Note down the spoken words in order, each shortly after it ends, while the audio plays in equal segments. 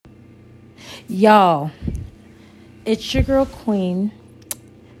Y'all, it's your girl Queen.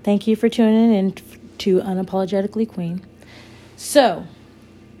 Thank you for tuning in to Unapologetically Queen. So,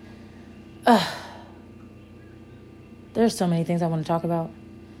 there's so many things I want to talk about,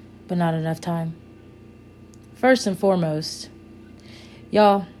 but not enough time. First and foremost,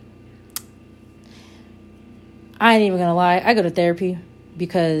 y'all, I ain't even gonna lie. I go to therapy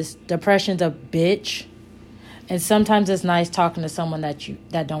because depression's a bitch. And sometimes it's nice talking to someone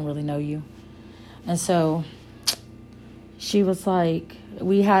that don't really know you. And so she was like,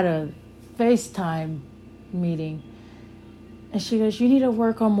 we had a FaceTime meeting. And she goes, you need to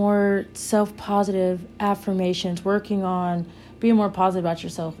work on more self-positive affirmations, working on being more positive about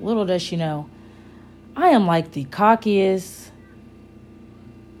yourself. Little does she know, I am like the cockiest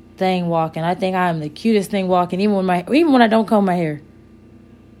thing walking. I think I am the cutest thing walking, even when I don't comb my hair.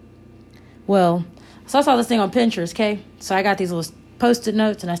 Well, so I saw this thing on Pinterest, okay? So I got these little Post-it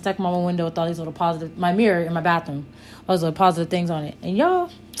notes, and I stuck them on my window with all these little positive, my mirror in my bathroom, all those little positive things on it. And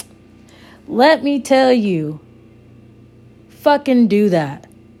y'all, let me tell you, fucking do that.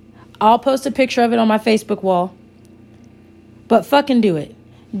 I'll post a picture of it on my Facebook wall, but fucking do it.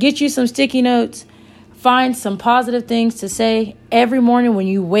 Get you some sticky notes, find some positive things to say every morning when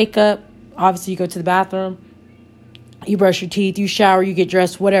you wake up. Obviously, you go to the bathroom, you brush your teeth, you shower, you get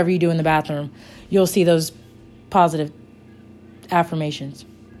dressed, whatever you do in the bathroom, you'll see those positive affirmations.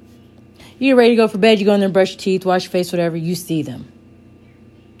 You get ready to go for bed, you go in there and brush your teeth, wash your face, whatever, you see them.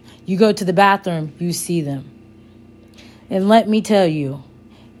 You go to the bathroom, you see them. And let me tell you,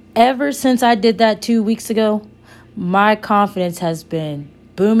 ever since I did that 2 weeks ago, my confidence has been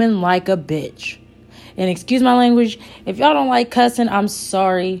booming like a bitch. And excuse my language, if y'all don't like cussing, I'm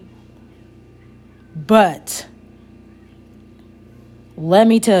sorry. But let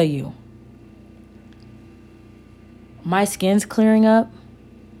me tell you, my skin's clearing up.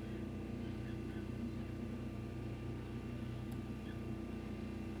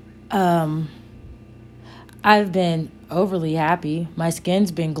 I've been overly happy. My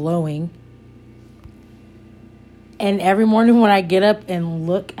skin's been glowing. And every morning when I get up and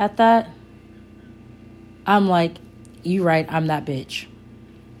look at that, I'm like, you right, I'm that bitch.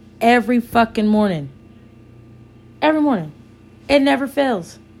 Every fucking morning. Every morning. It never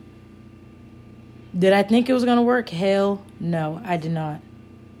fails. Did I think it was going to work? Hell no, I did not.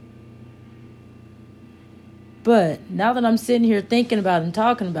 But now that I'm sitting here thinking about it and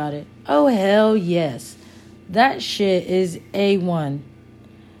talking about it, oh hell yes. That shit is A1.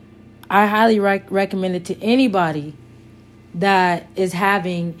 I highly recommend it to anybody that is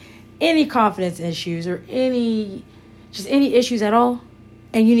having any confidence issues or any issues at all.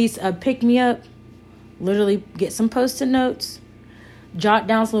 And you need a pick-me-up. Literally get some Post-it notes. Jot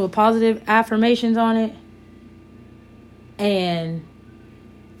down some little positive affirmations on it. And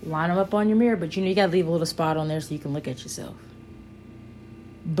line them up on your mirror. But you got to leave a little spot on there so you can look at yourself.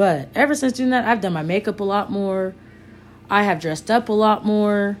 But ever since doing that, I've done my makeup a lot more. I have dressed up a lot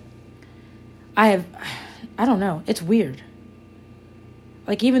more. I don't know. It's weird.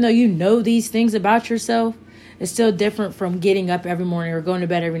 Like, even though you know these things about yourself, it's still different from getting up every morning or going to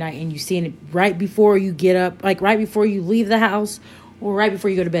bed every night and you seeing it right before you get up, like right before you leave the house or right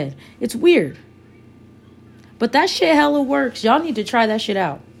before you go to bed. It's weird. But that shit hella works. Y'all need to try that shit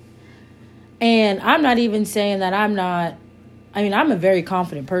out. And I'm not even saying that I'm a very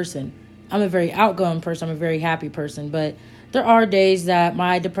confident person. I'm a very outgoing person. I'm a very happy person. But there are days that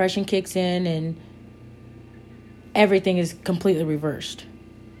my depression kicks in and everything is completely reversed.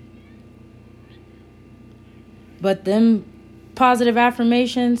 But them positive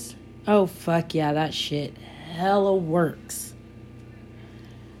affirmations, oh fuck yeah, that shit hella works.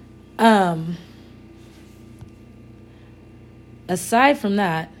 Aside from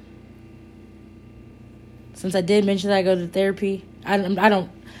that, since I did mention that I go to therapy, I'm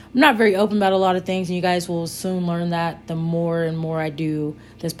not very open about a lot of things, and you guys will soon learn that the more and more I do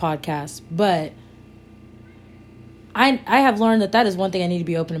this podcast. But I have learned that is one thing I need to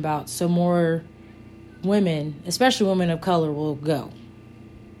be open about, so more women, especially women of color, will go.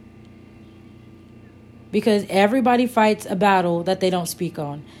 Because everybody fights a battle that they don't speak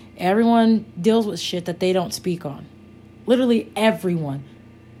on. Everyone deals with shit that they don't speak on. Literally everyone.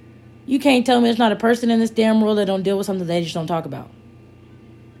 You can't tell me there's not a person in this damn world that don't deal with something they just don't talk about.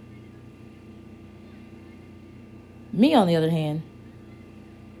 Me, on the other hand,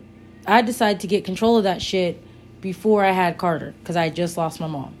 I decided to get control of that shit before I had Carter, because I had just lost my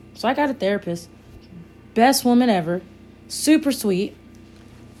mom. So I got a therapist. Best woman ever. Super sweet.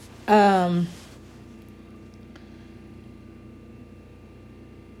 I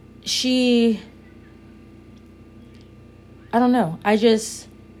don't know.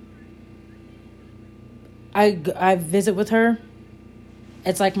 I visit with her,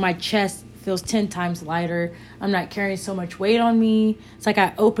 it's like my chest feels 10 times lighter. I'm not carrying so much weight on me. It's like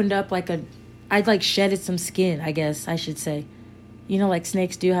I opened up I like shedded some skin, I guess I should say. You know, like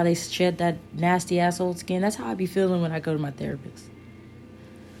snakes do, how they shed that nasty ass old skin. That's how I be feeling when I go to my therapist.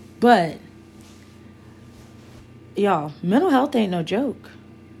 But, y'all, mental health ain't no joke.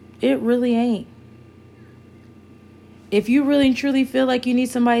 It really ain't. If you really and truly feel like you need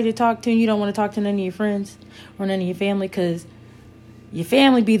somebody to talk to and you don't want to talk to none of your friends or none of your family, because your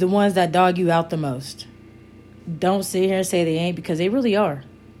family be the ones that dog you out the most. Don't sit here and say they ain't, because they really are.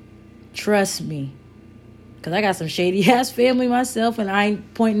 Trust me. Because I got some shady ass family myself, and I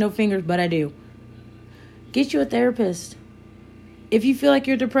ain't pointing no fingers, but I do. Get you a therapist. If you feel like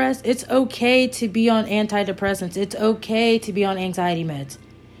you're depressed, it's okay to be on antidepressants. It's okay to be on anxiety meds.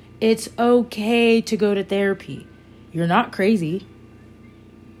 It's okay to go to therapy. You're not crazy.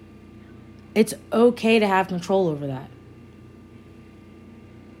 It's okay to have control over that.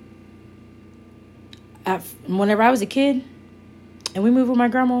 Whenever I was a kid and we moved with my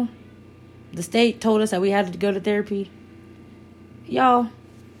grandma, the state told us that we had to go to therapy. Y'all,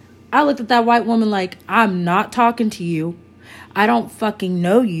 I looked at that white woman like, I'm not talking to you. I don't fucking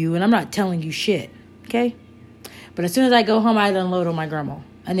know you, and I'm not telling you shit. Okay? But as soon as I go home, I'd unload on my grandma.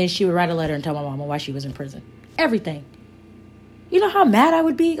 And then she would write a letter and tell my mama why she was in prison. Everything. You know how mad I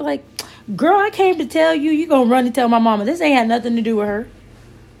would be? Like, girl, I came to tell you. You gonna run and tell my mama. This ain't had nothing to do with her.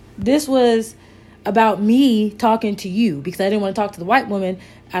 This was about me talking to you, because I didn't want to talk to the white woman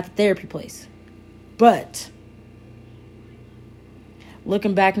at the therapy place. But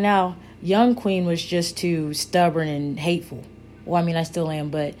looking back now, young queen was just too stubborn and hateful. Well, I mean, I still am,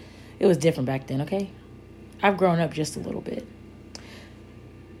 but it was different back then, okay? I've grown up just a little bit.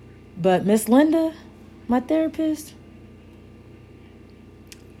 But Miss Linda, my therapist,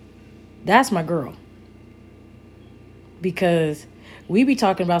 that's my girl. Because we be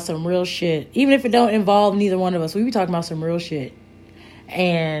talking about some real shit. Even if it don't involve neither one of us, we be talking about some real shit.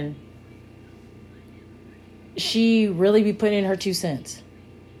 And she really be putting in her 2 cents.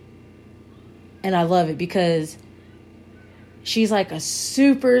 And I love it, because she's like a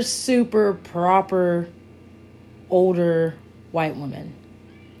super, super proper older white woman.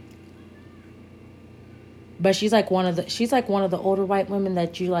 But she's like one of the older white women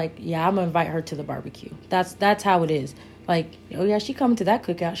that you like, yeah, I'm gonna invite her to the barbecue. That's how it is. Like, oh yeah, she coming to that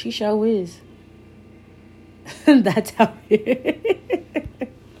cookout. She sure is. That's how it is.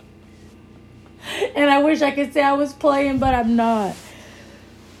 And I wish I could say I was playing, but I'm not.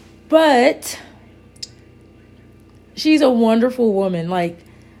 But she's a wonderful woman. Like,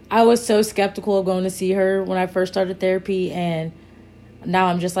 I was so skeptical of going to see her when I first started therapy, and now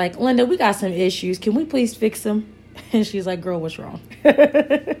I'm just like, Linda, we got some issues. Can we please fix them? And she's like, girl, what's wrong?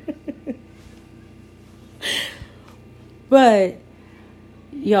 But,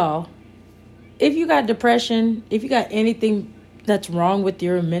 y'all, if you got depression, if you got anything that's wrong with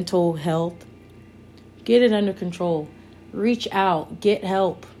your mental health, get it under control. Reach out. Get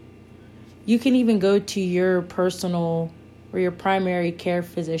help. You can even go to your personal or your primary care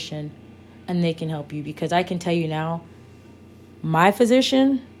physician, and they can help you. Because I can tell you now, my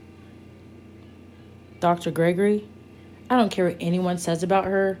physician, Dr. Gregory, I don't care what anyone says about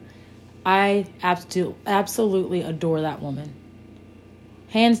her. I absolutely adore that woman.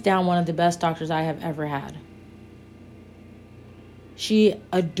 Hands down, one of the best doctors I have ever had. She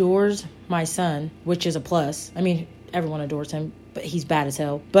adores my son, which is a plus. I mean, everyone adores him, but he's bad as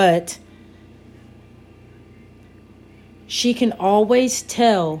hell. But she can always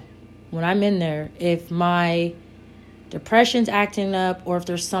tell when I'm in there if my depression's acting up or if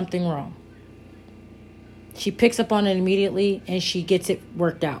there's something wrong. She picks up on it immediately and she gets it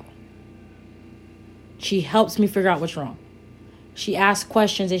worked out. She helps me figure out what's wrong. She asks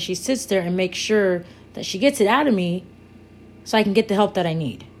questions and she sits there and makes sure that she gets it out of me so I can get the help that I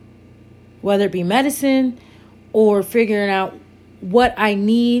need. Whether it be medicine or figuring out what I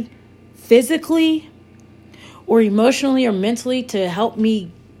need physically or emotionally or mentally to help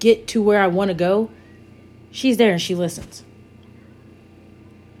me get to where I want to go, she's there and she listens.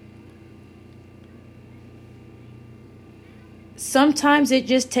 Sometimes it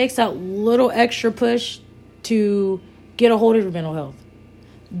just takes that little extra push to get a hold of your mental health.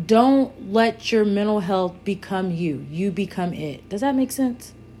 Don't let your mental health become you. You become it. Does that make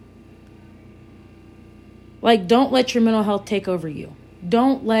sense? Like, don't let your mental health take over you.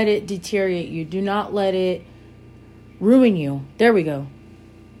 Don't let it deteriorate you. Do not let it ruin you. There we go.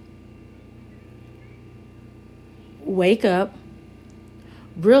 Wake up.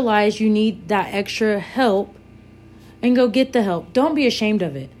 Realize you need that extra help and go get the help. Don't be ashamed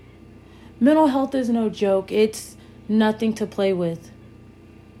of it. Mental health is no joke. It's nothing to play with.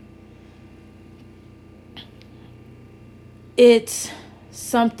 It's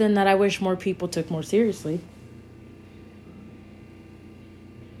something that I wish more people took more seriously.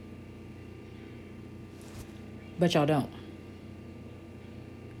 But y'all don't.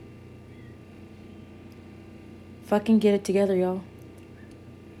 Fucking get it together, y'all.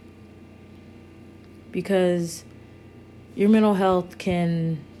 Because your mental health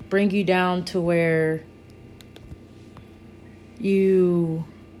can bring you down to where you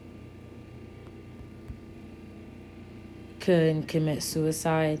could commit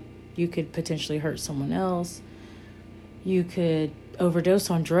suicide. You could potentially hurt someone else. You could overdose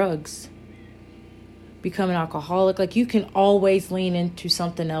on drugs. Become an alcoholic. Like, you can always lean into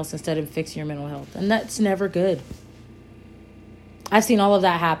something else instead of fixing your mental health. And that's never good. I've seen all of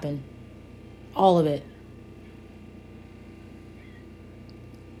that happen. All of it.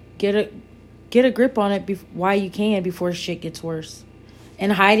 Get a grip on it while you can before shit gets worse.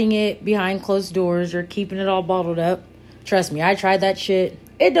 And hiding it behind closed doors or keeping it all bottled up. Trust me, I tried that shit.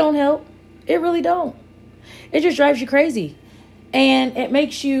 It don't help. It really don't. It just drives you crazy. And it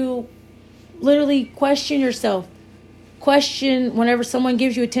makes you literally question yourself. Question whenever someone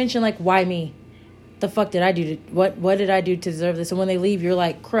gives you attention, like, why me? The fuck did I do what did I do to deserve this? And when they leave, you're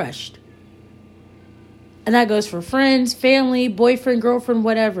like crushed. And that goes for friends, family, boyfriend, girlfriend,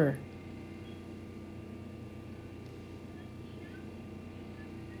 whatever.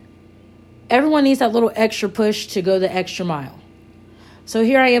 Everyone needs that little extra push to go the extra mile. So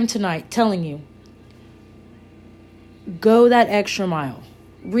here I am tonight telling you, go that extra mile.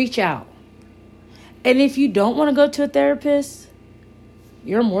 Reach out. And if you don't want to go to a therapist,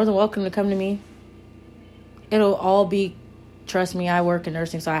 you're more than welcome to come to me. It'll all be, trust me, I work in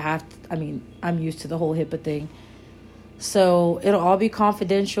nursing, so I'm used to the whole HIPAA thing. So it'll all be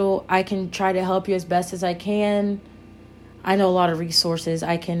confidential. I can try to help you as best as I can. I know a lot of resources.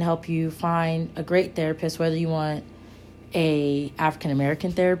 I can help you find a great therapist, whether you want a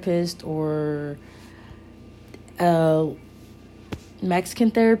African-American therapist or a Mexican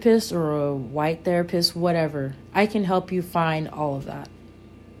therapist or a white therapist, whatever. I can help you find all of that.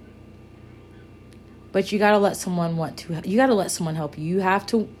 But you got to let someone you got to let someone help you. You have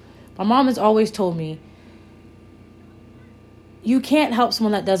to. My mom has always told me, you can't help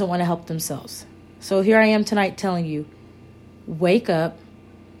someone that doesn't want to help themselves. So here I am tonight telling you, wake up,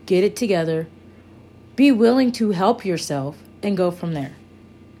 get it together, be willing to help yourself, and go from there.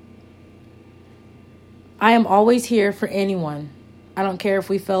 I am always here for anyone. I don't care if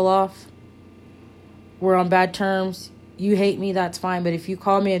we fell off, we're on bad terms, you hate me, that's fine. But if you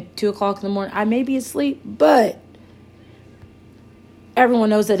call me at 2 o'clock in the morning, I may be asleep, but everyone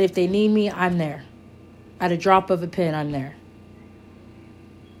knows that if they need me, I'm there. At a drop of a pen, I'm there.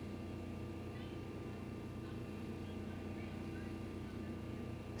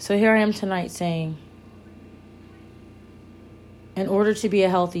 So here I am tonight saying, in order to be a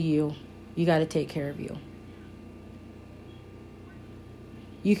healthy you got to take care of you.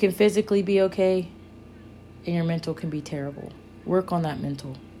 You can physically be okay, and your mental can be terrible. Work on that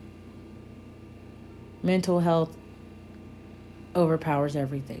mental. Mental health overpowers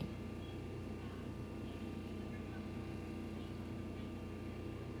everything.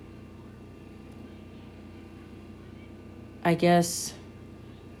 I guess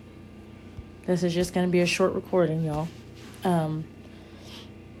this is just going to be a short recording, y'all.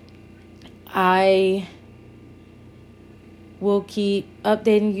 I will keep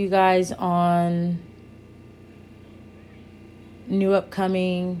updating you guys on new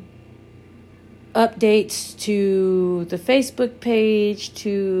upcoming updates to the Facebook page,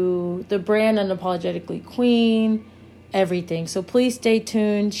 to the brand Unapologetically Queen, everything. So please stay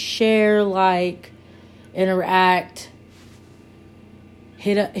tuned, share, like, interact,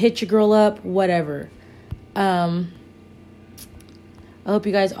 hit your girl up, whatever. I hope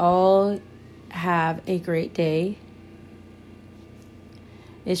you guys all have a great day.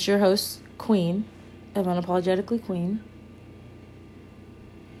 It's your host, Queen, of Unapologetically Queen.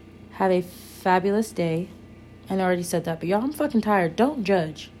 Have a fabulous day. And I already said that, but y'all, I'm fucking tired. Don't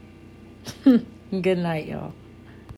judge. Good night, y'all.